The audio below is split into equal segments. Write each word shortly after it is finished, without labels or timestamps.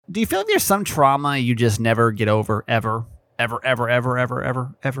Do you feel like there's some trauma you just never get over ever? Ever.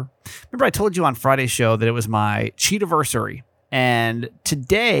 Remember I told you on Friday's show that it was my cheat-iversary. And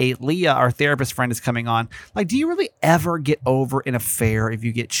today, Leah, our therapist friend, is coming on. Like, do you really ever get over an affair if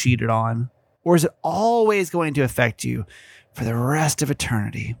you get cheated on? Or is it always going to affect you for the rest of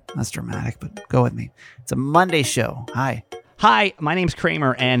eternity? That's dramatic, but go with me. It's a Monday show. Hi, my name's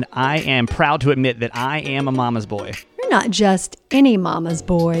Kramer, and I am proud to admit that I am a mama's boy. You're not just any mama's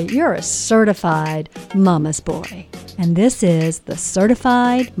boy. You're a certified mama's boy. And this is the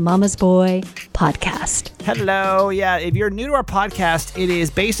Certified Mama's Boy podcast. Hello. Yeah, if you're new to our podcast, it is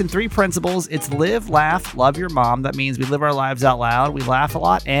based in 3 principles. It's live, laugh, love your mom. That means we live our lives out loud. We laugh a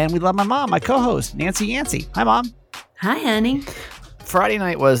lot, and we love my mom, my co-host, Nancy Yancey. Hi, Mom. Hi, honey. Friday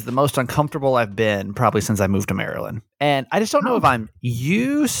night was the most uncomfortable I've been probably since I moved to Maryland. And I just don't know if I'm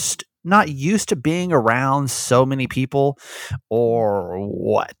not used to being around so many people or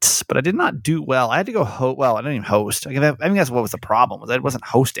what. But I did not do well. I had to go I didn't even host. I think that's what was the problem. I wasn't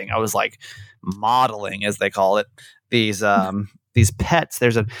hosting. I was like modeling, as they call it, these pets.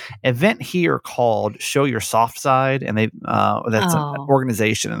 There's an event here called Show Your Soft Side, and that's an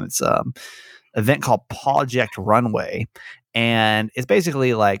organization, and it's event called Project Runway. And it's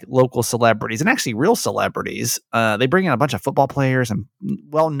basically like local celebrities and actually real celebrities. They bring in a bunch of football players and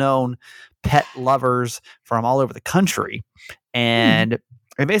well-known pet lovers from all over the country. And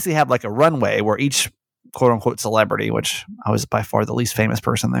they basically have like a runway where each quote unquote celebrity, which I was by far the least famous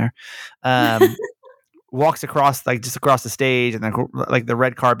person there, walks across the stage and then like the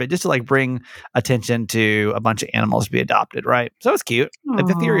red carpet just to like bring attention to a bunch of animals to be adopted. Right. So it's cute. Like,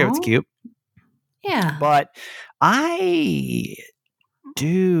 the theory of it's cute. Yeah. But I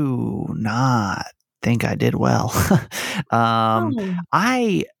do not think I did well. I'm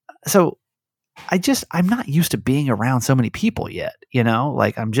not used to being around so many people yet,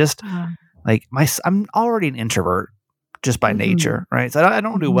 like I'm just I'm already an introvert just by nature. Right. So I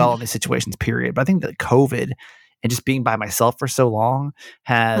don't do well in these situations, period. But I think that COVID and just being by myself for so long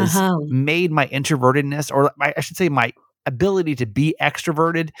has made my introvertedness, or I should say my ability to be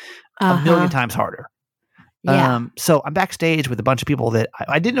extroverted, a million times harder. Yeah. So I'm backstage with a bunch of people that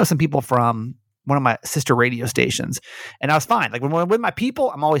I did know some people from one of my sister radio stations, and I was fine. Like when I'm with my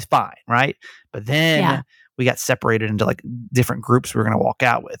people, I'm always fine. Right. But then we got separated into like different groups we were going to walk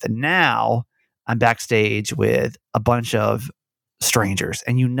out with. And now I'm backstage with a bunch of strangers,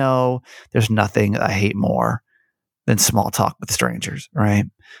 and there's nothing I hate more than small talk with strangers. Right.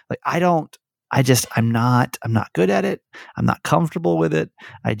 Like I'm not good at it. I'm not comfortable with it.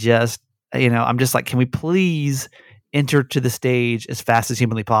 I'm just like, can we please enter to the stage as fast as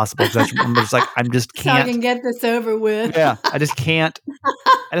humanly possible? Because I just can't. So I can get this over with. Yeah, I just can't.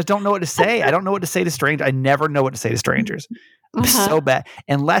 I just don't know what to say. I don't know what to say to strangers. I never know what to say to strangers. I'm so bad.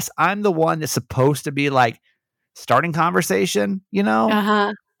 Unless I'm the one that's supposed to be like starting conversation,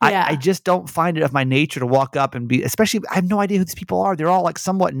 Yeah. I just don't find it of my nature to walk up and be, especially, I have no idea who these people are. They're all like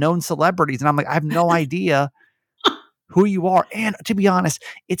somewhat known celebrities. And I'm like, I have no idea who you are. And to be honest,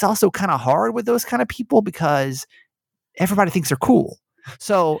 it's also kind of hard with those kind of people because everybody thinks they're cool.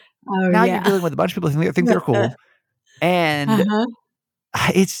 So now you're dealing with a bunch of people who think they're cool. And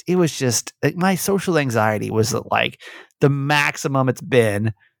it was just like, my social anxiety was like the maximum it's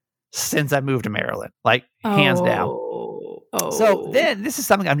been since I moved to Maryland, like hands down. So then this is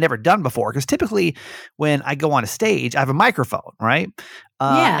something I've never done before, because typically when I go on a stage, I have a microphone, right?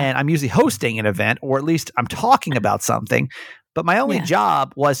 And I'm usually hosting an event, or at least I'm talking about something. But my only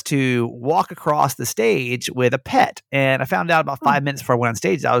job was to walk across the stage with a pet. And I found out about 5 minutes before I went on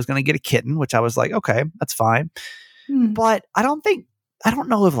stage that I was going to get a kitten, which I was like, okay, that's fine. But I don't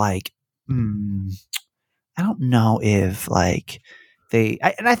know if I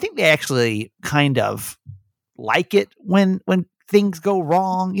think they actually kind of like it when things go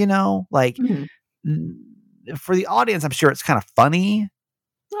wrong, for the audience, I'm sure it's kind of funny.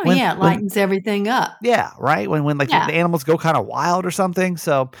 It lightens everything up. Yeah. Right. When the animals go kind of wild or something.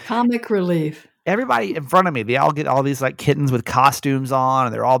 So comic relief. Everybody in front of me, they all get all these like kittens with costumes on,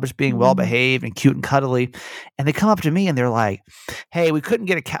 and they're all just being well behaved and cute and cuddly. And they come up to me and they're like, "Hey, we couldn't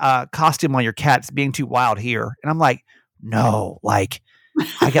get a costume on your cat. It's being too wild here." And I'm like, "No, like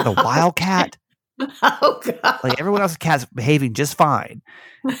I got the wild cat." Oh God! Like everyone else's cat's behaving just fine.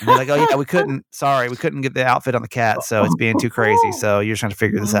 And they're like, "Oh yeah, we couldn't get the outfit on the cat, so it's being too crazy. So you're trying to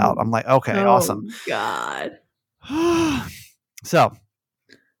figure this out." I'm like, "Okay, awesome." God. So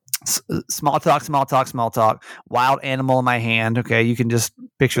small talk. Wild animal in my hand. Okay, you can just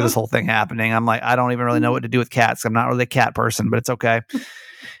picture this whole thing happening. I'm like, I don't even really know what to do with cats. I'm not really a cat person, but it's okay.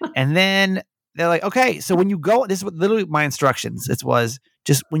 And then they're like, okay, so when you go, this is what literally my instructions. It was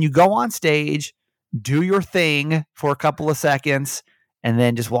just when you go on stage, do your thing for a couple of seconds and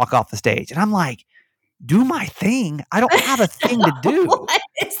then just walk off the stage. And I'm like, do my thing? I don't have a thing to do. What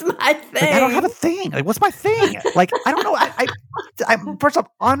is my thing? Like, I don't have a thing. Like, what's my thing? Like, I don't know. I'm first off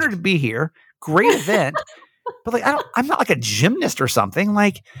honored to be here. Great event. But like, I'm not like a gymnast or something.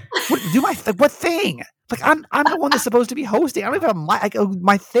 Like, what thing? Like, I'm the one that's supposed to be hosting. I don't even have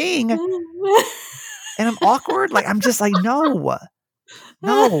my thing. And I'm awkward. Like, I'm just like, no.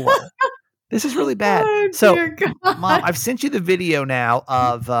 This is really bad. Oh, So, dear God. Mom, I've sent you the video now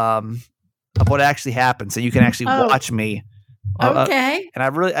of what actually happened, so you can actually watch me. Okay. And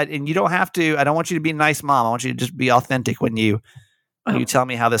and you don't have to. I don't want you to be a nice mom. I want you to just be authentic when you tell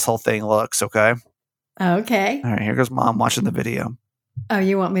me how this whole thing looks. Okay. Okay. All right. Here goes Mom watching the video. Oh,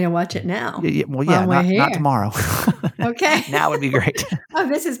 you want me to watch it now? Well, yeah. Not tomorrow. Okay. Now would be great. Oh,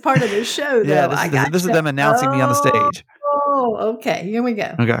 this is part of the show, though. Yeah. This is them announcing me on the stage. Oh, okay. Here we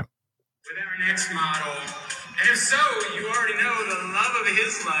go. Okay. With our next model. And if so, you already know the love of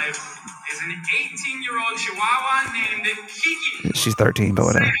his life is an 18-year-old Chihuahua named Kiki. She's 13, but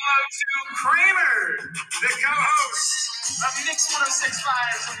whatever. Say hello to Kramer, the co-host of Mix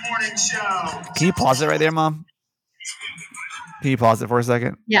 106.5's Morning Show. Can you pause it right there, Mom? Can you pause it for a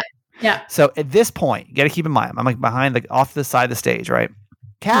second? Yeah. So at this point, you got to keep in mind, I'm like behind, off the side of the stage, right?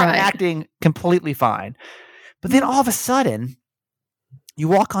 Cat Right. acting completely fine. But then all of a sudden, you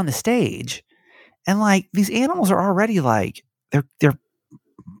walk on the stage and like these animals are already like, they're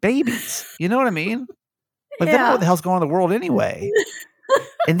babies. You know what I mean? Like they don't know what the hell's going on in the world anyway.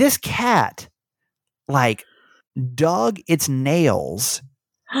 And this cat like dug its nails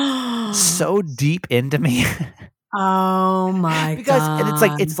so deep into me. Oh my Because God.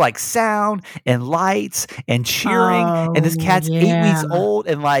 and it's like sound and lights and cheering, and this cat's 8 weeks old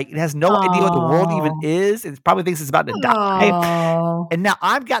and like it has no idea what the world even is. It probably thinks it's about to die. Oh. And now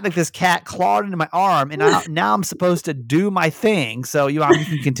I've got like this cat clawed into my arm, and now I'm supposed to do my thing. So you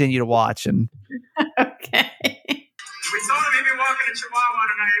can continue to watch. And Okay. We thought of maybe walking a Chihuahua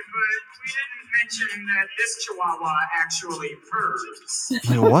tonight, but we didn't mention that this Chihuahua actually purrs.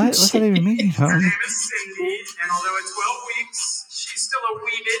 like, what? What's that even mean? Her name is Cindy, and although at 12 weeks, she's still a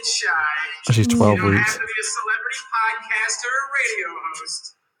wee bit shy. Oh, she's 12 You don't weeks. have to be a celebrity podcaster or radio host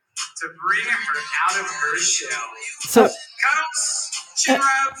to bring her out of her shell. So Cuddles, chin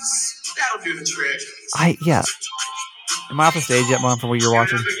rubs, that'll do the trick. Am I off the stage yet, Mom, from what you're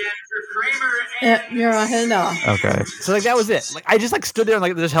watching? Tune up again for Kramer and You're on head off. Okay. So like that was it. Like I just like stood there and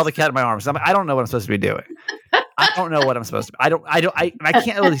like just held the cat in my arms. I don't know what I'm supposed to be doing. I don't know what I'm supposed to. I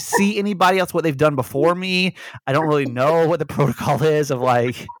can't really see anybody else what they've done before me. I don't really know what the protocol is of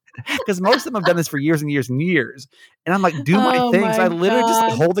like because most of them have done this for years and years and years. And I'm like, do my Oh thing. So I my literally just like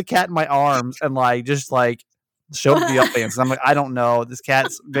God. hold the cat in my arms and like just like show the audience. I'm like, I don't know. This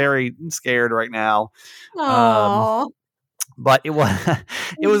cat's very scared right now. Oh. But it was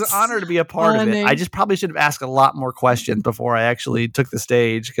an honor to be a part of it. Funny. I just probably should have asked a lot more questions before I actually took the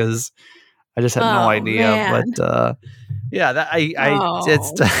stage because I just had no Oh, idea. man. But I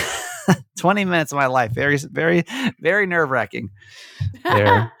it's 20 minutes of my life. Very, very, very nerve wracking.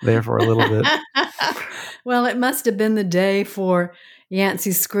 There for a little bit. Well, it must have been the day for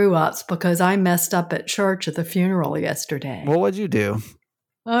Yancey's screw ups because I messed up at church at the funeral yesterday. Well, what'd you do?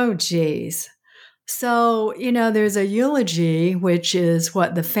 Oh, geez. So, there's a eulogy, which is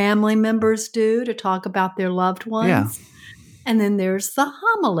what the family members do to talk about their loved ones. Yeah. And then there's the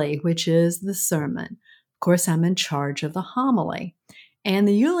homily, which is the sermon. Of course, I'm in charge of the homily. And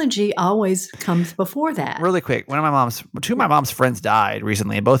the eulogy always comes before that. Really quick, two of my mom's friends died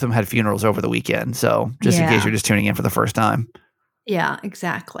recently, and both of them had funerals over the weekend. So just in case you're just tuning in for the first time. Yeah,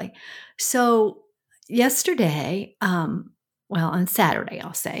 exactly. So yesterday, on Saturday,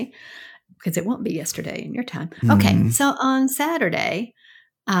 I'll say, because it won't be yesterday in your time. Okay, Mhm. so on Saturday,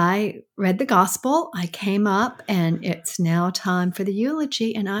 I read the gospel. I came up, and it's now time for the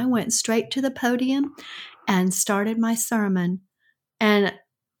eulogy, and I went straight to the podium and started my sermon. And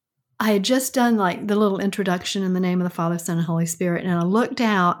I had just done like the little introduction in the name of the Father, Son, and Holy Spirit, and I looked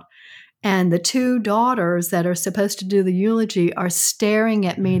out, and the two daughters that are supposed to do the eulogy are staring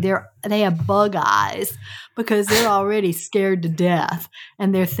at me. They have bug eyes because they're already scared to death.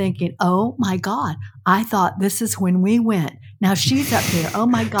 And they're thinking, oh my God, I thought this is when we went. Now she's up there. Oh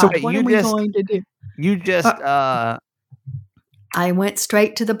my God, wait, what you are we just- going to do? You just I went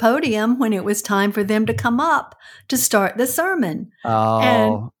straight to the podium when it was time for them to come up to start the sermon.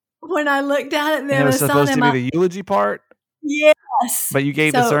 oh, When I looked at it, and there it was was supposed to something. be the eulogy part, Yes. but you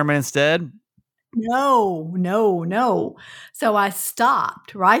gave the So- sermon instead. No. So I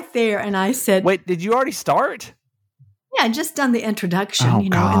stopped right there and I said, Wait, did you already start? yeah, just done the introduction, Oh, in the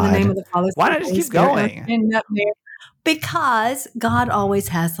God. name of the Father. Why Son, not just Holy keep Spirit, and I'm going? standing up there because God always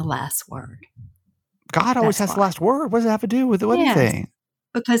has the last word. God always That's has the why. last word. What does it have to do with Yes. anything?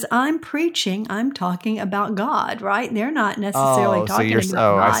 Because I'm preaching, I'm talking about God, right? They're not necessarily talking about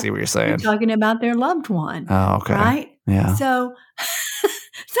God. I see what you're They're saying. talking about their loved one, Oh, okay. right? Yeah. So,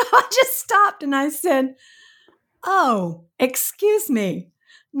 so I just stopped and I said, "Oh, excuse me,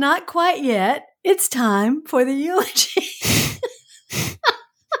 not quite yet. It's time for the eulogy."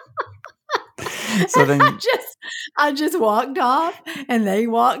 So then I just walked off, and they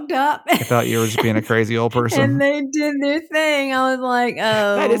walked up. I thought you were just being a crazy old person. And they did their thing. I was like,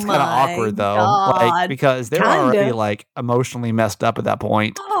 "Oh, That is kind of awkward, though, God. because they're Kinda. already like emotionally messed up at that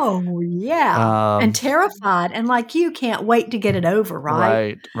point. Oh, yeah. And terrified. And like you can't wait to get it over,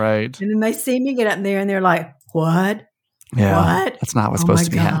 right? Right. And then they see me get up there and they're like, "What? Yeah, What? that's not what's Oh supposed my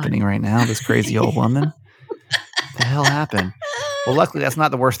to be God." happening right now. This crazy old woman. What the hell happened? Well, luckily, that's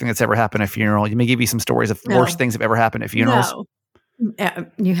not the worst thing that's ever happened at a funeral. You may give you some stories of No. worst things that have ever happened at funerals. No.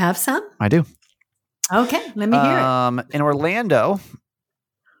 You have some? I do. Okay, let me hear it. In Orlando,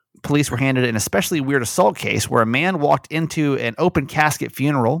 police were handed an especially weird assault case where a man walked into an open casket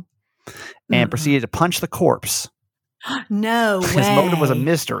funeral and proceeded to punch the corpse. No way. His motive was a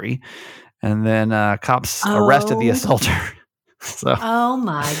mystery. And then cops arrested the assaulter. So, oh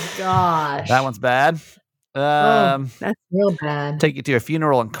my gosh. that one's bad. That's real bad. Take you to a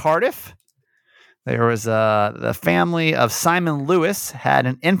funeral in Cardiff. There was the family of Simon Lewis had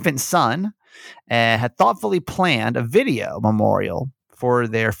an infant son and had thoughtfully planned a video memorial for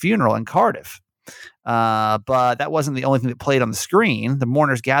their funeral in Cardiff. But that wasn't the only thing that played on the screen. The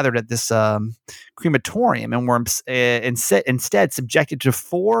mourners gathered at this crematorium and were instead subjected to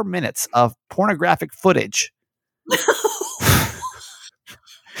 4 minutes of pornographic footage.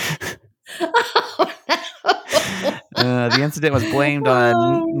 The incident was blamed on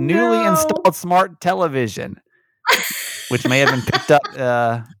a newly installed smart television, which may have been picked up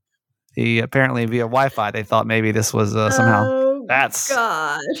apparently via Wi-Fi. They thought maybe this was somehow. That's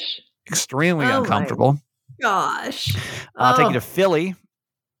gosh, extremely uncomfortable. Gosh, I'll take you to Philly.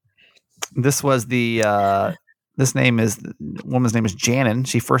 This was the woman's name is Janin.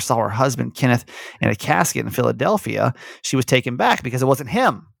 She first saw her husband Kenneth in a casket in Philadelphia. She was taken back because it wasn't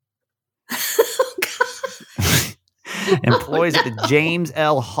him. Employees at the James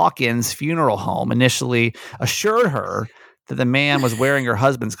L. Hawkins Funeral Home initially assured her that the man was wearing her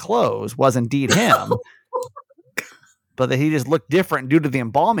husband's clothes was indeed him, but that he just looked different due to the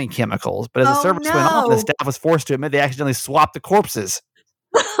embalming chemicals. But as the service went on, the staff was forced to admit they accidentally swapped the corpses.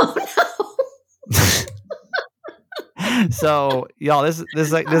 So, y'all, this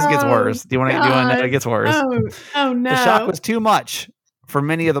gets worse. Do you want to know it gets worse? Oh no! The shock was too much for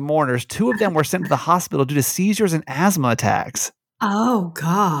many of the mourners. 2 of them were sent to the hospital due to seizures and asthma attacks. Oh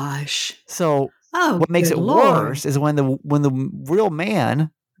gosh! So, what makes it worse is when the real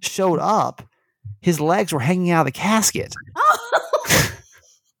man showed up, his legs were hanging out of the casket.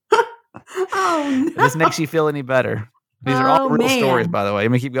 Oh no! If this makes you feel any better. These are all real stories, by the way.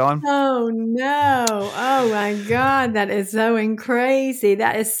 Let me keep going. Oh no! Oh my God, that is so crazy.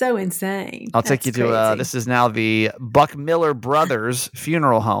 That is so insane. I'll take you to this is now the Buck Miller Brothers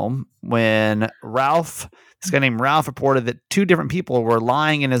Funeral Home when this guy named Ralph reported that 2 different people were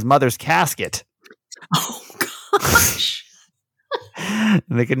lying in his mother's casket. Oh gosh.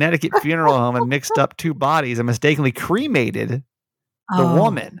 The Connecticut Funeral Home had mixed up 2 bodies and mistakenly cremated the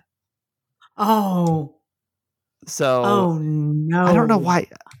woman. Oh. So, oh no! I don't know why.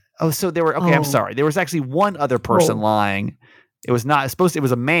 Oh, so there were. Okay, I'm sorry. There was actually one other person lying. It was not supposed to. It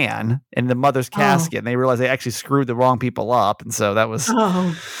was a man in the mother's casket, and they realized they actually screwed the wrong people up, and so that was.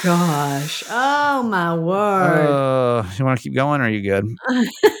 Oh gosh! Oh my word! You want to keep going, or are you good?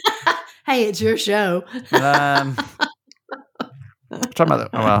 Hey, it's your show. Talking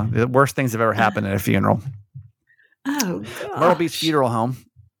about the worst things that have ever happened at a funeral. Oh gosh. Myrtle Beach Funeral Home.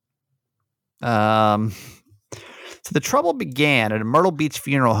 So the trouble began at a Myrtle Beach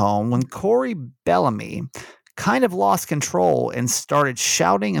Funeral Home when Corey Bellamy kind of lost control and started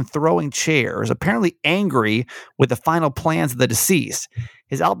shouting and throwing chairs, apparently angry with the final plans of the deceased.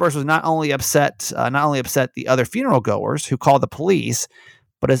 His outburst was not only upset the other funeral goers who called the police,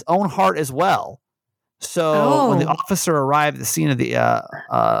 but his own heart as well. So when the officer arrived at the scene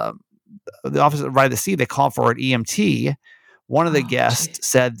they called for an EMT. One of the guests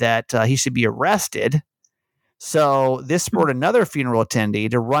said that he should be arrested. So this spurred another funeral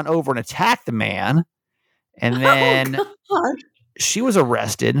attendee to run over and attack the man. And then she was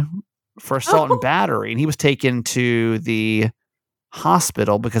arrested. for assault and battery, and he was taken to the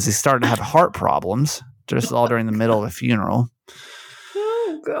hospital because he started to have heart problems. Just all during the middle of a funeral.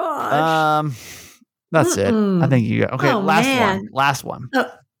 Oh gosh. That's it. I think you got okay. Oh, last man. one. Last one.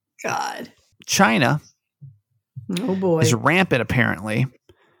 Oh God. China Oh boy. is rampant apparently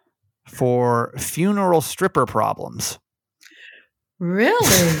for funeral stripper problems.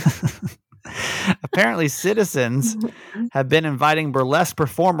 Really? Apparently, citizens have been inviting burlesque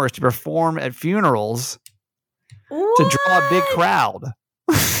performers to perform at funerals to draw a big crowd.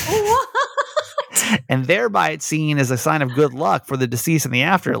 What? And thereby it's seen as a sign of good luck for the deceased in the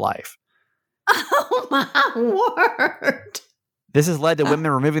afterlife. Oh my word. This has led to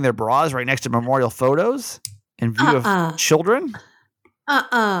women removing their bras right next to memorial photos in view of children.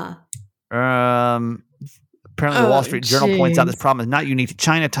 Apparently, the Wall Street Journal points out this problem is not unique to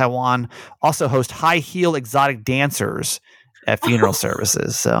China. Taiwan also hosts high-heel exotic dancers at funeral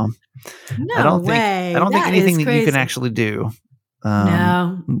services. So I don't think anything that you can actually do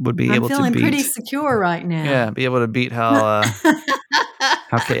would be able to beat. I'm feeling pretty secure right now. Yeah, be able to beat how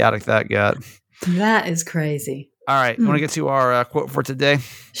chaotic that got. That is crazy. All right, you want to get to our quote for today?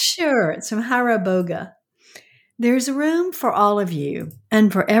 Sure, it's from Hara Boga. There's room for all of you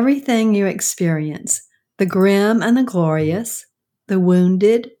and for everything you experience, the grim and the glorious, the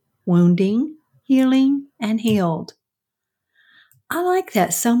wounded, wounding, healing, and healed. I like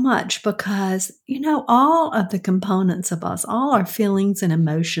that so much because, all of the components of us, all our feelings and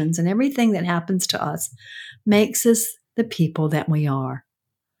emotions and everything that happens to us makes us the people that we are.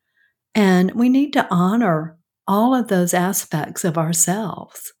 And we need to honor all of those aspects of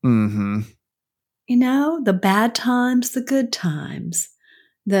ourselves. Mm-hmm. The bad times, the good times,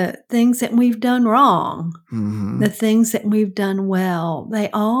 the things that we've done wrong, the things that we've done well, they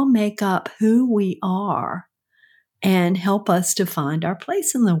all make up who we are and help us to find our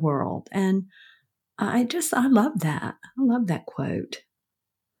place in the world. And I love that. I love that quote.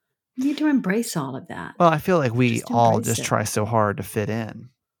 We need to embrace all of that. Well, I feel like we all just try so hard to fit in.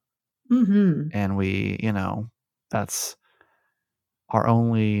 Mm-hmm. And we, that's our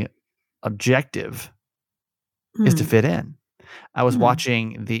only objective is to fit in. I was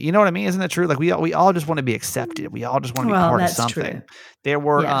watching you know what I mean? Isn't that true? Like we all just want to be accepted. We all just want to be part of something. True.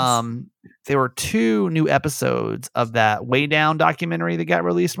 There were 2 new episodes of that Way Down documentary that got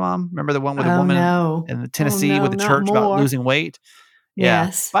released, Mom. Remember the one with the woman in Tennessee with the church about losing weight? Yeah.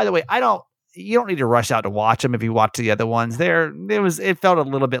 Yes. By the way, you don't need to rush out to watch them if you watch the other ones. It felt a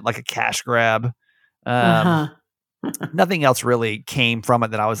little bit like a cash grab. Nothing else really came from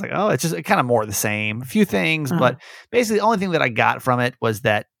it that I was like, oh, it's just kind of more of the same. A few things, but basically the only thing that I got from it was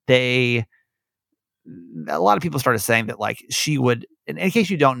that a lot of people started saying that like she would, in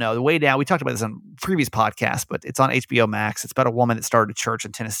case you don't know, The Way Down, we talked about this on previous podcasts, but it's on HBO Max. It's about a woman that started a church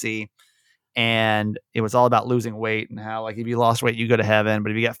in Tennessee. And it was all about losing weight and how like if you lost weight, you go to heaven,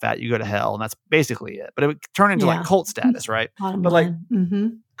 but if you get fat, you go to hell. And that's basically it. But it would turn into like cult status, right? But like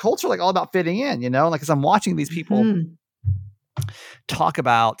cults are like all about fitting in, like as I'm watching these people talk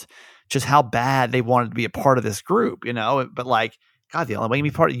about just how bad they wanted to be a part of this group, but like, God, the only way you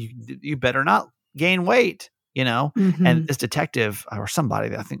can be part of you better not gain weight, And this detective or somebody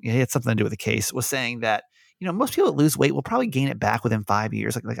that I think it had something to do with the case was saying that, most people that lose weight will probably gain it back within 5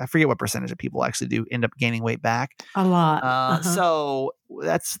 years. Like I forget what percentage of people actually do end up gaining weight back. A lot. So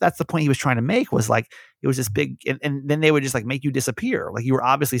that's the point he was trying to make was like, it was this big, and then they would just like make you disappear. Like you were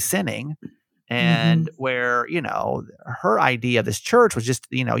obviously sinning. And where, her idea of this church was just,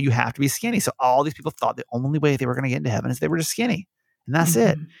 you have to be skinny. So all these people thought the only way they were going to get into heaven is they were just skinny. And that's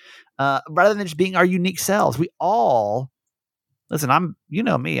it. Rather than just being our unique selves, we all, listen,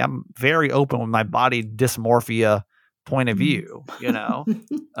 me, I'm very open with my body dysmorphia point of view,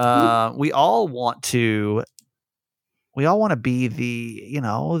 we all want to be the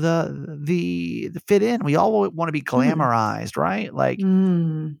fit in. We all want to be glamorized, right? Like,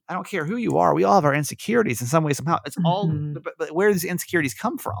 I don't care who you are. We all have our insecurities in some way, somehow. It's all, but where do these insecurities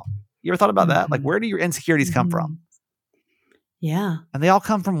come from? You ever thought about that? Like, where do your insecurities come from? Yeah. And they all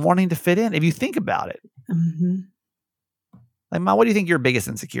come from wanting to fit in. If you think about it. Like, Mom, what do you think your biggest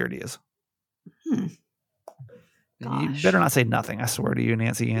insecurity is? You better not say nothing. I swear to you,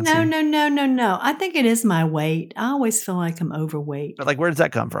 Nancy. No. I think it is my weight. I always feel like I'm overweight. But like, where does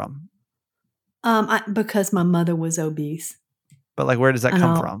that come from? Because my mother was obese. But like, where does that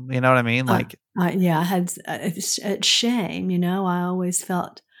come from? You know what I mean? Like, I had it's shame. I always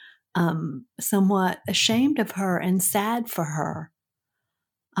felt somewhat ashamed of her and sad for her.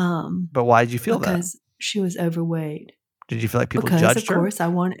 But why did you feel that? Because she was overweight. Did you feel like people judged her?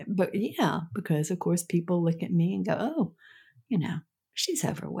 Because of course people look at me and go, oh, she's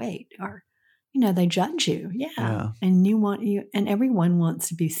overweight, or, they judge you. Yeah. Yeah. And everyone wants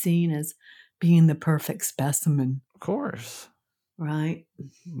to be seen as being the perfect specimen. Of course. Right.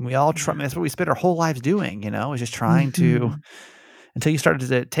 We all try. That's what we spend our whole lives doing, is just trying to, until you start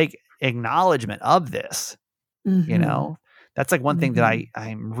to take acknowledgement of this, that's like one thing that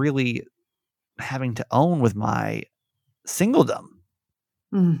I'm really having to own with my singledom.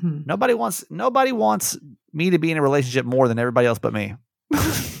 Nobody wants me to be in a relationship more than everybody else but me.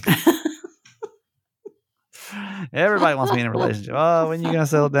 Everybody wants me in a relationship. Oh, when are you gonna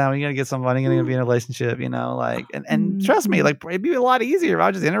settle down? When are you gonna get somebody? You're gonna be in a relationship, and trust me, like, it'd be a lot easier if I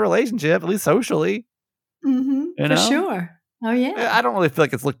was just in a relationship, at least socially. For sure. Oh yeah. I don't really feel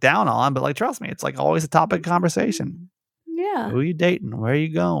like it's looked down on, but like, trust me, it's like always a topic of conversation. Yeah. Who are you dating? Where are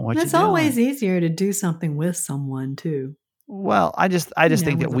you going? It's always easier to do something with someone too. Well, I just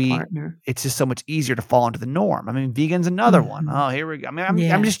think that it's just so much easier to fall into the norm. I mean, vegan's another one. Oh, here we go. I mean,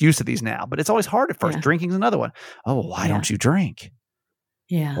 I'm just used to these now, but it's always hard at first. Drinking's another one. Oh, why don't you drink?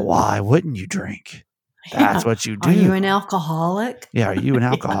 Yeah. Why wouldn't you drink? That's what you do. Are you an alcoholic? Yeah. Are you an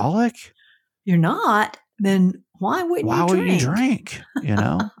alcoholic? You're not. Then why wouldn't you drink?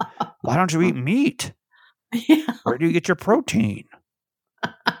 Why don't you eat meat? Yeah. Where do you get your protein?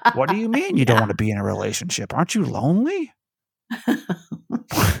 What do you mean you don't want to be in a relationship? Aren't you lonely?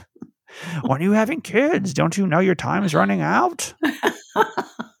 When are you having kids? Don't you know your time is running out?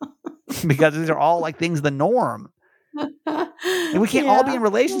 Because these are all like things the norm. And we can't all be in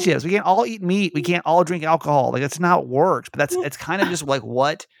relationships. We can't all eat meat. We can't all drink alcohol. Like, that's not how it works. But it's kind of just like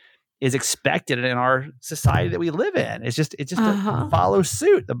what is expected in our society that we live in. It's just to follow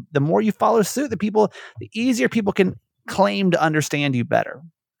suit. The more you follow suit, the easier people can claim to understand you better.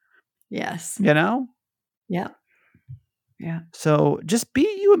 Yes. Yeah. Yeah. So just be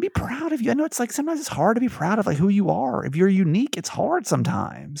you and be proud of you. I know it's like sometimes it's hard to be proud of like who you are. If you're unique, it's hard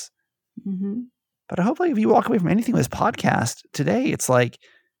sometimes. But hopefully if you walk away from anything with this podcast today, it's like,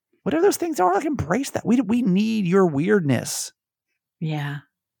 whatever those things are, like, embrace that. We need your weirdness. Yeah.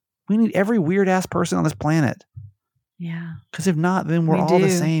 We need every weird ass person on this planet. Yeah. Because if not, then we're all the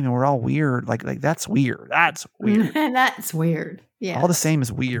same and we're all weird. Like that's weird. That's weird. That's weird. Yeah. All the same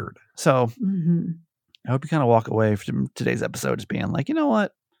is weird. So I hope you kind of walk away from today's episode just being like, you know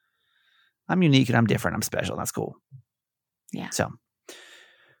what? I'm unique and I'm different. I'm special. That's cool. Yeah. So,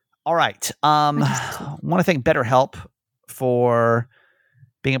 all right. I want to thank BetterHelp for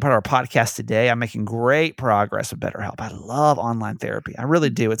being a part of our podcast today. I'm making great progress with BetterHelp. I love online therapy. I really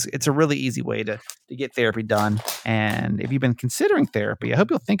do. It's a really easy way to get therapy done. And if you've been considering therapy, I hope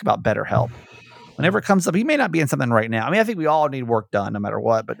you'll think about BetterHelp. Whenever it comes up, you may not be in something right now. I mean, I think we all need work done no matter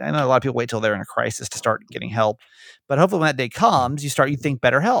what, but I know a lot of people wait till they're in a crisis to start getting help. But hopefully when that day comes, you think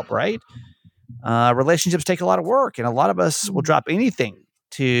BetterHelp, right? Relationships take a lot of work, and a lot of us will drop anything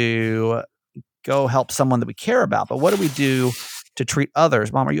to go help someone that we care about. But what do we do to treat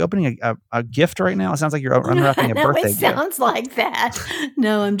others? Mom, are you opening a gift right now? It sounds like you're unwrapping a birthday gift. It sounds like that.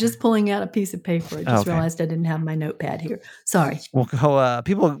 No, I'm just pulling out a piece of paper. I just realized I didn't have my notepad here. Sorry. Well,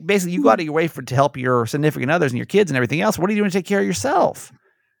 people, basically, you go out of your way to help your significant others and your kids and everything else. What are you doing to take care of yourself?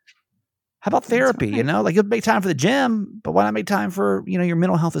 How about therapy? Right. Like, you'll make time for the gym, but why not make time for, your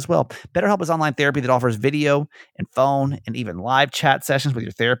mental health as well? BetterHelp is online therapy that offers video and phone and even live chat sessions with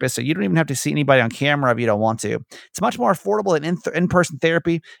your therapist. So you don't even have to see anybody on camera if you don't want to. It's much more affordable than in-person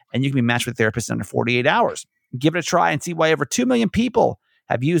therapy, and you can be matched with therapists in under 48 hours. Give it a try and see why over 2 million people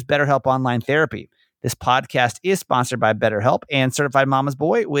have used BetterHelp online therapy. This podcast is sponsored by BetterHelp and Certified Mama's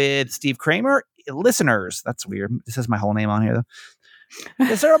Boy with Steve Kramer. Listeners, that's weird. This is my whole name on here, though.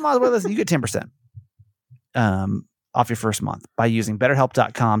 The Certified Mama's Boy listen, you get 10% off your first month by using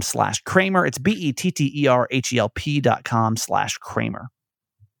BetterHelp.com/Kramer. It's BetterHelp.com/Kramer.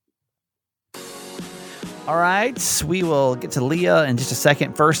 All right, we will get to Leah in just a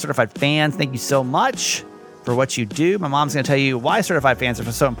second. First, certified fans, thank you so much for what you do. My mom's going to tell you why certified fans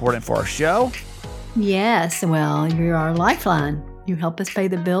are so important for our show. Yes, well, you're our lifeline. You help us pay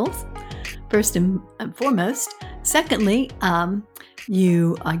the bills, first and foremost. Secondly,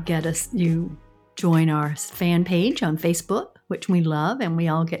 you join our fan page on Facebook, which we love, and we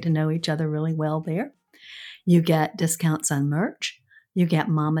all get to know each other really well there. You get discounts on merch. You get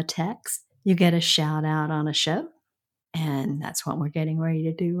mama texts. You get a shout out on a show. And that's what we're getting ready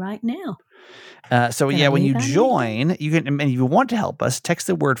to do right now. When you join, you can, and if you want to help us, text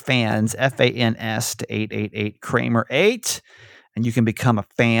the word fans, FANS, to 888-Kramer8. And you can become a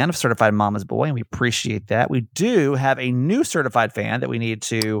fan of Certified Mama's Boy, and we appreciate that. We do have a new certified fan that we need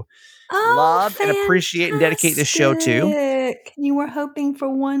to love and appreciate and dedicate this show to. it. You were hoping for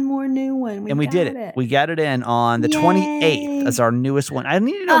one more new one. And we did it. We got it in on the 28th as our newest one. I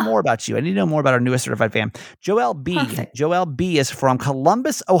need to know more about you. I need to know more about our newest certified fan. Joelle B. Perfect. Joelle B. is from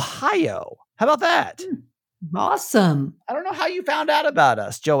Columbus, Ohio. How about that? Awesome. I don't know how you found out about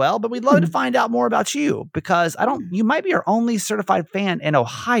us, Joelle, but we'd love to find out more about you because you might be our only certified fan in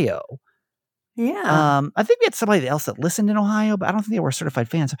Ohio. Yeah. I think we had somebody else that listened in Ohio, but I don't think they were certified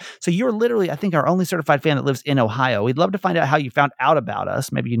fans. So you're literally, I think, our only certified fan that lives in Ohio. We'd love to find out how you found out about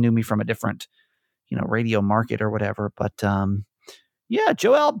us. Maybe you knew me from a different, radio market or whatever. But yeah,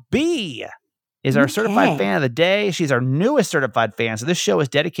 Joelle B. is our certified fan of the day. She's our newest certified fan. So this show is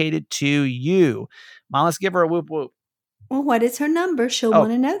dedicated to you. Mom, let's give her a whoop whoop. Well, what is her number? She'll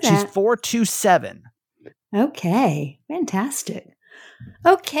want to know that. She's 427. Okay. Fantastic.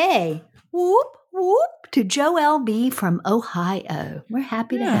 Okay. Whoop, whoop to Joelle B. from Ohio. We're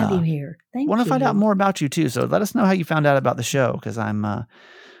happy to have you here. Thank you. Want to find out more about you too. So let us know how you found out about the show because I'm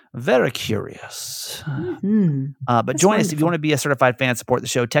very curious. But That's join us wonderful. if you want to be a certified fan, support the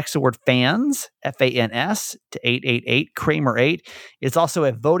show. Text the word fans, FANS, to 888 Kramer 8. It's also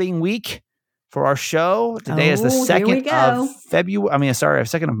a voting week for our show. Today is the 2nd of February.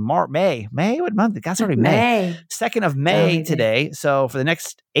 2nd of March. May? What month? That's already May. 2nd of May today. So for the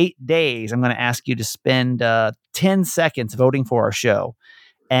next 8 days, I'm going to ask you to spend 10 seconds voting for our show.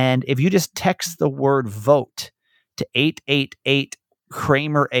 And if you just text the word vote to 888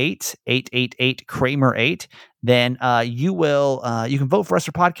 Kramer 8, 888 Kramer 8, then you can vote for us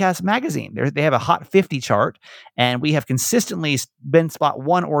for Podcast Magazine. They have a Hot 50 chart, and we have consistently been spot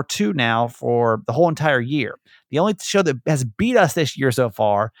 1 or 2 now for the whole entire year. The only show that has beat us this year so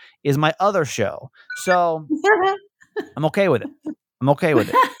far is my other show. So I'm okay with it. You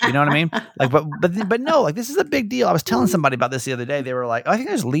know what I mean? But no, this is a big deal. I was telling somebody about this the other day. They were like, I think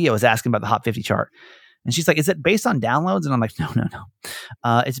it was Leah was asking about the Hot 50 chart. And she's like, is it based on downloads? And I'm like, no.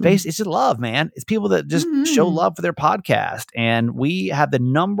 It's based, it's just love, man. It's people that just show love for their podcast. And we have the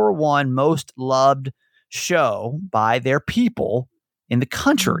number 1 most loved show by their people in the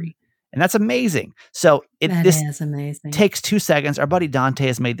country. And that's amazing. So this is amazing. Takes 2 seconds. Our buddy Dante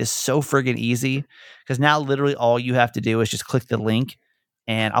has made this so friggin' easy because now literally all you have to do is just click the link.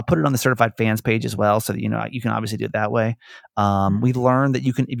 And I'll put it on the certified fans page as well. So that, you can obviously do it that way. We learned that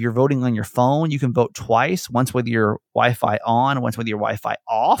if you're voting on your phone, you can vote twice, once with your Wi-Fi on, once with your Wi-Fi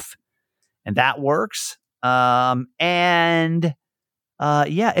off. And that works. If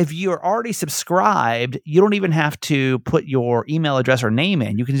you're already subscribed, you don't even have to put your email address or name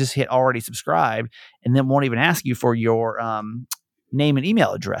in. You can just hit already subscribed and then won't even ask you for your name and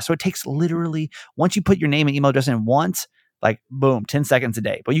email address. So it takes literally, once you put your name and email address in once, boom, 10 seconds a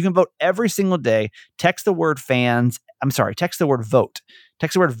day. But you can vote every single day. Text the word vote. Text the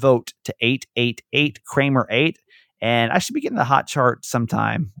word vote to 888 Kramer 8. And I should be getting the hot chart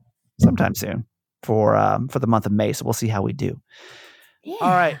sometime soon for the month of May. So we'll see how we do. Yeah.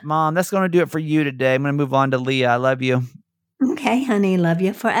 All right, Mom, that's going to do it for you today. I'm going to move on to Leah. I love you. Okay, honey. Love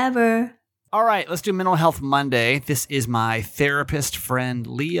you forever. All right, let's do Mental Health Monday. This is my therapist friend,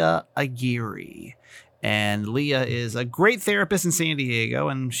 Leah Aguirre. And Leah is a great therapist in San Diego,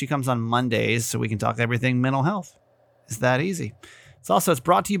 and she comes on Mondays so we can talk everything mental health. It's that easy. It's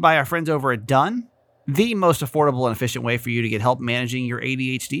brought to you by our friends over at Done, the most affordable and efficient way for you to get help managing your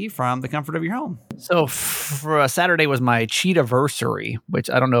ADHD from the comfort of your home. So for Saturday was my Cheetahversary, which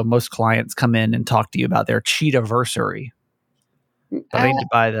I don't know if most clients come in and talk to you about their Cheetahversary. But I need to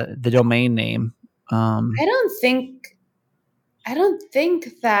buy the domain name. I don't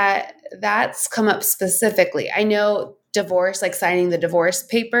think that that's come up specifically. I know divorce, like signing the divorce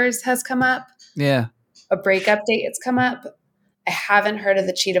papers has come up. Yeah. A breakup date has come up. I haven't heard of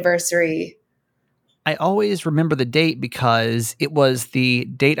the Cheetahversary. I always remember the date because it was the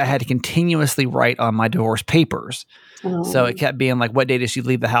date I had to continuously write on my divorce papers. Oh. So it kept being like, what day did she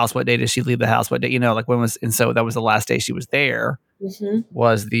leave the house? What day did she leave the house? What day, when was, and so that was the last day she was there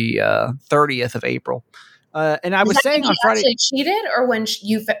was the 30th of April. And I was saying on Friday, actually cheated, or when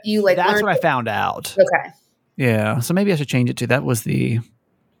you like. That's when I found out. Okay. Yeah, so maybe I should change it to that was the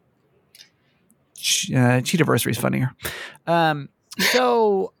Cheetahversary is funnier.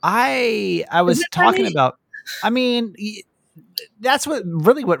 So I was talking about. I mean, that's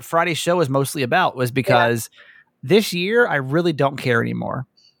what Friday's show was mostly about was because this year I really don't care anymore.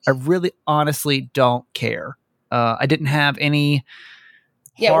 I really honestly don't care. I didn't have any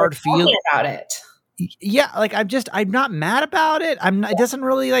hard feelings about it. Yeah, I'm not mad about it. It doesn't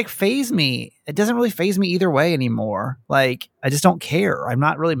really faze me. It doesn't really faze me either way anymore. I just don't care. I'm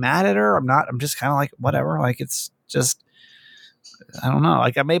not really mad at her. I'm just kind of whatever. It's just, I don't know.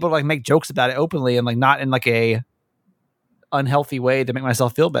 I'm able to make jokes about it openly and not in a unhealthy way to make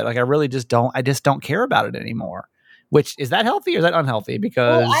myself feel better. Like I really just don't care about it anymore. Which is that healthy or is that unhealthy?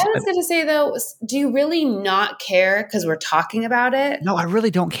 Because Well, I was going to say though, do you really not care because we're talking about it? no, I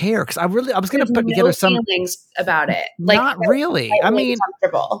really don't care because I was going to There's put together some feelings about it. Like not really. I mean,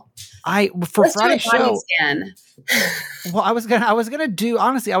 comfortable. For Let's Friday do a body show. scan. Well, I was gonna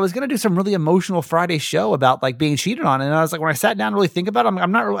do some really emotional Friday show about like being cheated on, and I was like, when I sat down and really think about it,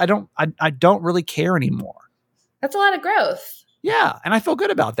 I don't really care anymore. That's a lot of growth. Yeah, and I feel good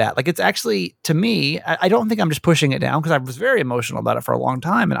about that. Like it's actually, to me, I don't think I'm just pushing it down because I was very emotional about it for a long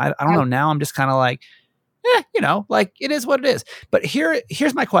time, and I don't know, now I'm just kind of like, like it is what it is. But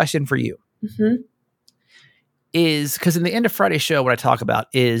here's my question for you. Mm-hmm. Is because in the end of Friday show, what I talk about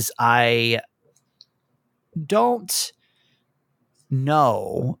is I don't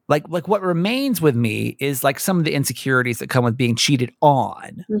know, like what remains with me is like some of the insecurities that come with being cheated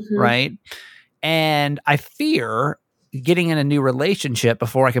on, right? And I fear getting in a new relationship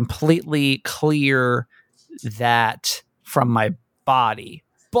before I completely clear that from my body.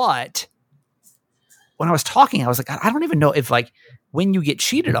 But when I was talking, I was like, I don't even know if like when you get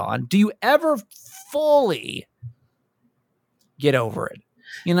cheated on, do you ever fully get over it?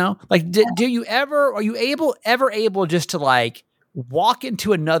 Like do you ever, are you ever able just to like walk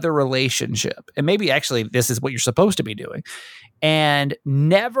into another relationship, and maybe actually this is what you're supposed to be doing, and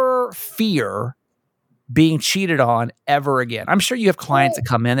never fear being cheated on ever again? I'm sure you have clients that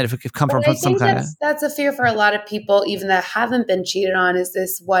come in that if come from some kind of. That's a fear for a lot of people, even that haven't been cheated on, is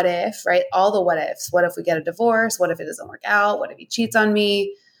this what if, right? All the what ifs. What if we get a divorce? What if it doesn't work out? What if he cheats on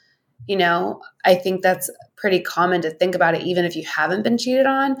me? I think that's pretty common to think about it, even if you haven't been cheated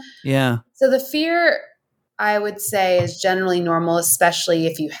on. Yeah. So the fear, I would say, is generally normal, especially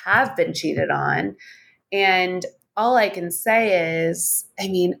if you have been cheated on. And all I can say is,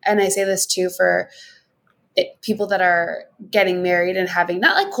 and I say this too for people that are getting married and having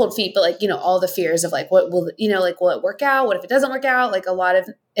not like cold feet, but like, all the fears of like, what will, will it work out? What if it doesn't work out? Like a lot of,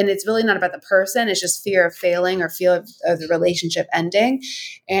 and it's really not about the person. It's just fear of failing or fear of the relationship ending.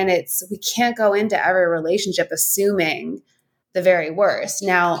 And we can't go into every relationship assuming the very worst.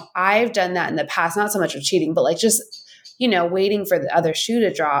 Now I've done that in the past, not so much with cheating, but like just, waiting for the other shoe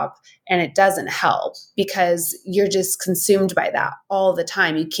to drop, and it doesn't help because you're just consumed by that all the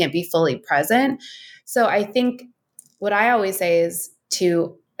time. You can't be fully present. So I think what I always say is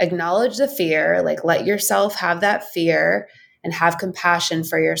to acknowledge the fear, like let yourself have that fear and have compassion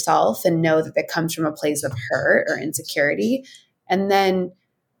for yourself and know that comes from a place of hurt or insecurity. And then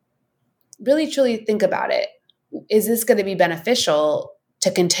really truly think about it. Is this going to be beneficial to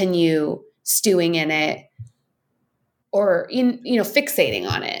continue stewing in it or, fixating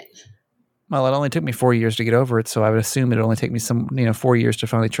on it? Well, it only took me 4 years to get over it. So I would assume it'd only take me 4 years to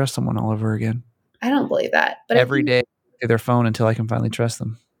finally trust someone all over again. I don't believe that. But every day, I their phone until I can finally trust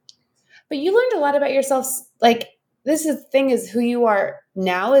them. But you learned a lot about yourself. Like the thing is, who you are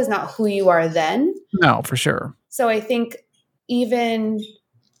now is not who you are then. No, for sure. So I think even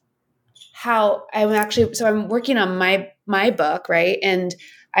how I'm working on my book, right? And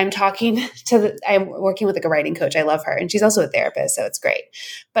I'm talking I'm working with like a writing coach. I love her. And she's also a therapist. So it's great.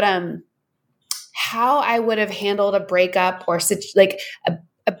 But how I would have handled a breakup or like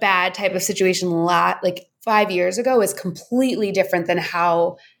a bad type of situation like 5 years ago is completely different than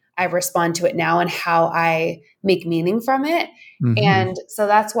how I respond to it now and how I make meaning from it. Mm-hmm. And so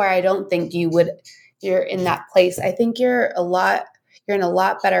that's why I don't think you're in that place. I think you're in a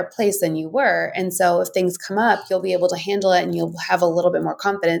lot better place than you were. And so if things come up, you'll be able to handle it and you'll have a little bit more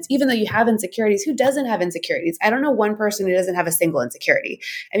confidence, even though you have insecurities. Who doesn't have insecurities? I don't know one person who doesn't have a single insecurity.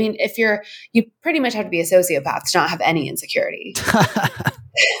 You pretty much have to be a sociopath to not have any insecurity.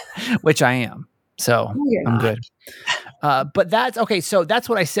 Which I am. So I'm good. But that's okay. So that's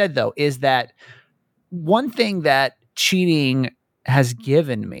what I said though, is that one thing that cheating has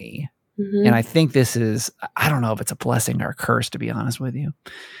given me, and I think this is, I don't know if it's a blessing or a curse, to be honest with you,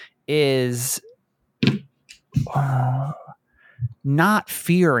 is not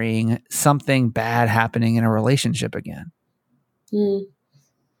fearing something bad happening in a relationship again.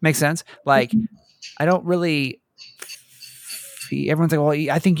 Makes sense? Like, I don't really, everyone's like,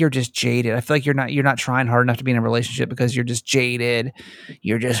 well, I think you're just jaded. I feel like you're not trying hard enough to be in a relationship because you're just jaded.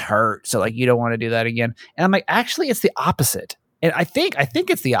 You're just hurt. So like, you don't want to do that again. And I'm like, actually, it's the opposite. And I think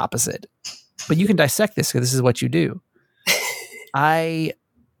it's the opposite, but you can dissect this because this is what you do. I'm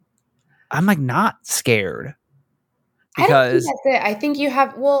like not scared because I don't think that's it. I think you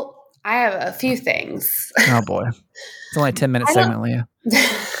have, I have a few things. Oh boy. It's only a 10-minute segment, Leah.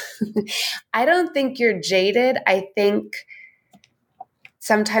 I don't think you're jaded. I think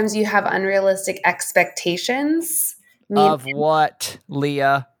sometimes you have unrealistic expectations Of what,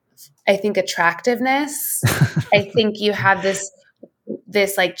 Leah? I think attractiveness. I think you have this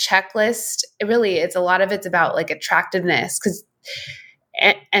like checklist. It's a lot of it's about like attractiveness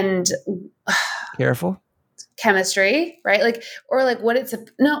and Careful. chemistry, right? Like, or like what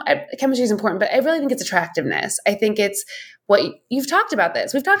chemistry is important, but I really think it's attractiveness. I think it's what you've talked about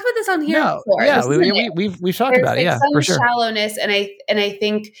this. We've talked about this on here before. Yeah, we've talked about it. Yeah, some for sure. Shallowness, and I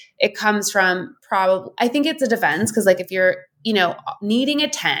think it comes from I think it's a defense because like if you're needing a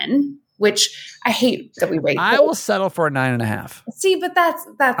 10, which I hate that we rate. I will settle for a 9.5. See, but that's.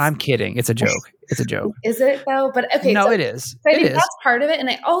 I'm kidding. It's a joke. It's a joke. Is it though? But okay, no, it is. So I think that's part of it, and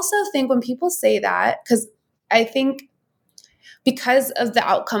I also think when people say that, because I think because of the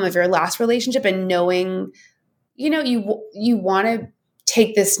outcome of your last relationship and knowing, you want to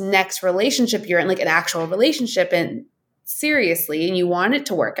take this next relationship you're in, like an actual relationship, and seriously, and you want it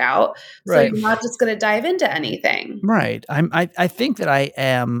to work out. So right. You're not just going to dive into anything. Right. I think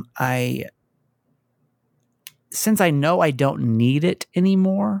that since I know I don't need it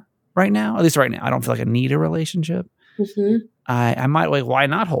anymore right now, at least right now, I don't feel like I need a relationship. Mm-hmm. I might like, why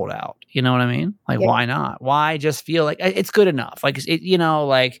not hold out? You know what I mean? Like, why not? Why just feel like it's good enough? Like,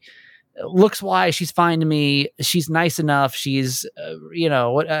 like looks wise, she's fine to me. She's nice enough. She's,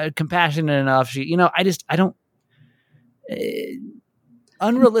 compassionate enough. I don't,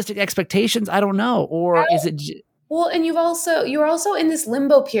 unrealistic expectations. I don't know. Or is it? Well, and you're also in this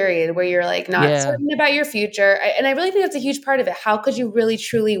limbo period where you're like not certain about your future. And I really think that's a huge part of it. How could you really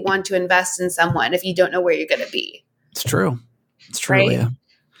truly want to invest in someone if you don't know where you're going to be? It's true. It's true, right? Leah.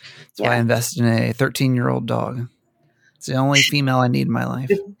 That's why I invested in a 13-year-old dog. It's the only female I need in my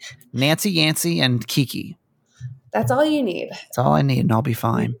life. Nancy, Yancy, and Kiki. That's all you need. That's all I need, and I'll be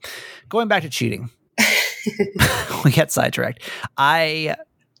fine. Going back to cheating. We get sidetracked.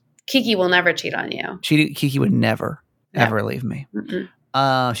 Kiki will never cheat on you. Kiki would never, ever leave me.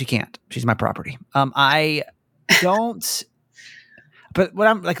 She can't. She's my property. I don't... But what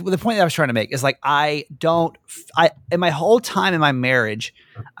I'm like, the point that I was trying to make is like, in my whole time in my marriage,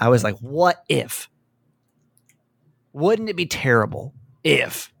 I was like, what if? Wouldn't it be terrible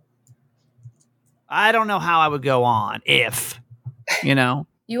if? I don't know how I would go on if,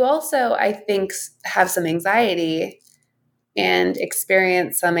 You also, I think, have some anxiety and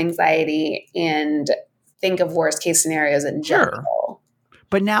experience some anxiety and think of worst case scenarios in general. Sure.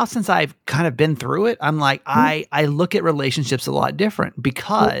 But now since I've kind of been through it, I'm like, I look at relationships a lot different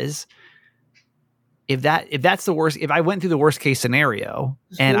because if that's the worst, if I went through the worst case scenario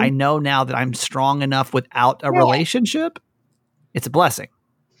and I know now that I'm strong enough without a relationship, it's a blessing.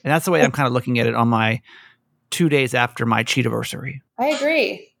 And that's the way I'm kind of looking at it on my 2 days after my cheat-iversary. I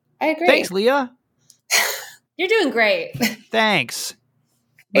agree. Thanks, Leah. You're doing great. Thanks.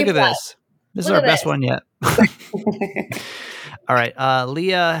 Look at this. This is our best one yet. All right.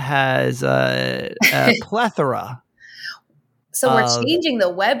 Leah has a plethora. So we're changing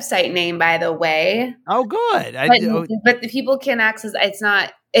the website name, by the way. Oh, good. But the people can access.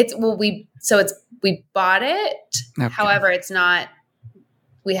 We bought it. Okay. However, it's not.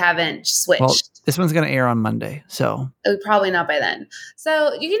 We haven't switched. Well, this one's going to air on Monday, so probably not by then.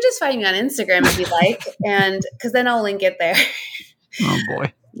 So you can just find me on Instagram if you like, and because then I'll link it there. Oh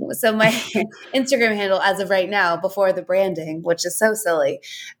boy. So my Instagram handle as of right now, before the branding, which is so silly,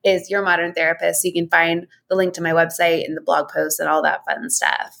 is Your Modern Therapist. So you can find the link to my website and the blog post and all that fun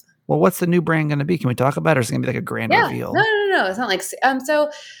stuff. Well, what's the new brand going to be? Can we talk about it, or is it going to be like a grand reveal? No. It's not like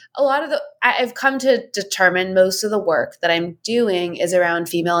so. A lot of I've come to determine most of the work that I'm doing is around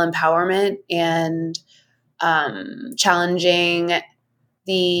female empowerment and challenging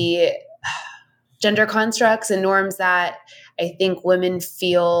the gender constructs and norms that I think women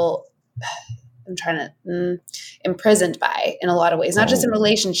feel imprisoned by in a lot of ways, not just in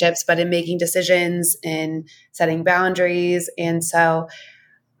relationships, but in making decisions and setting boundaries. And so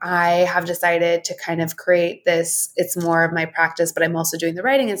I have decided to kind of create this. It's more of my practice, but I'm also doing the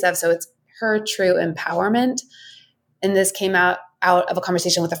writing and stuff. So it's Her True Empowerment. And this came out of a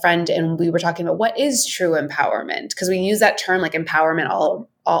conversation with a friend, and we were talking about what is true empowerment, because we use that term like empowerment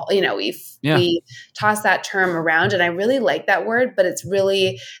we toss that term around, and I really like that word, but it's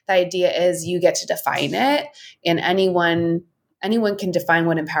really, the idea is you get to define it, and anyone can define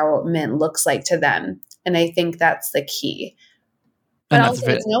what empowerment looks like to them. And I think that's the key. But also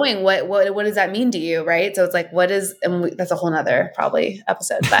it's knowing what does that mean to you, right? So it's like, what is, and that's a whole nother probably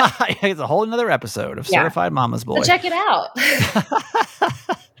episode. But it's a whole nother episode of Certified Mama's Boy. So check it out.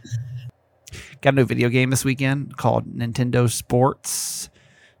 Got a new video game this weekend called Nintendo Sports,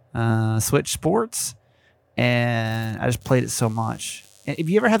 Switch Sports, and I just played it so much. And if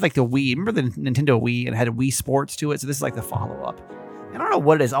you ever had like the Wii, remember the Nintendo Wii and it had Wii Sports to it? So this is like the follow-up. And I don't know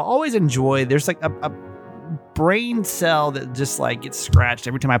what it is. I'll always enjoy, there's like a brain cell that just like gets scratched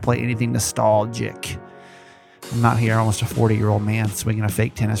every time I play anything nostalgic. I'm out here almost a 40-year-old man swinging a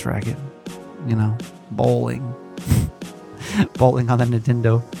fake tennis racket, you know, bowling. Bowling on the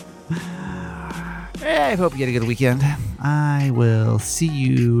Nintendo. I hope you had a good weekend. I will see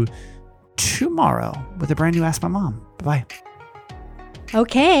you tomorrow with a brand new Ask My Mom. Bye-bye.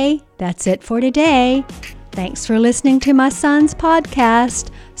 Okay, that's it for today. Thanks for listening to my son's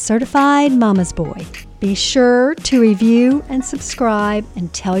podcast, Certified Mama's Boy. Be sure to review and subscribe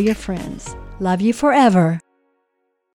and tell your friends. Love you forever.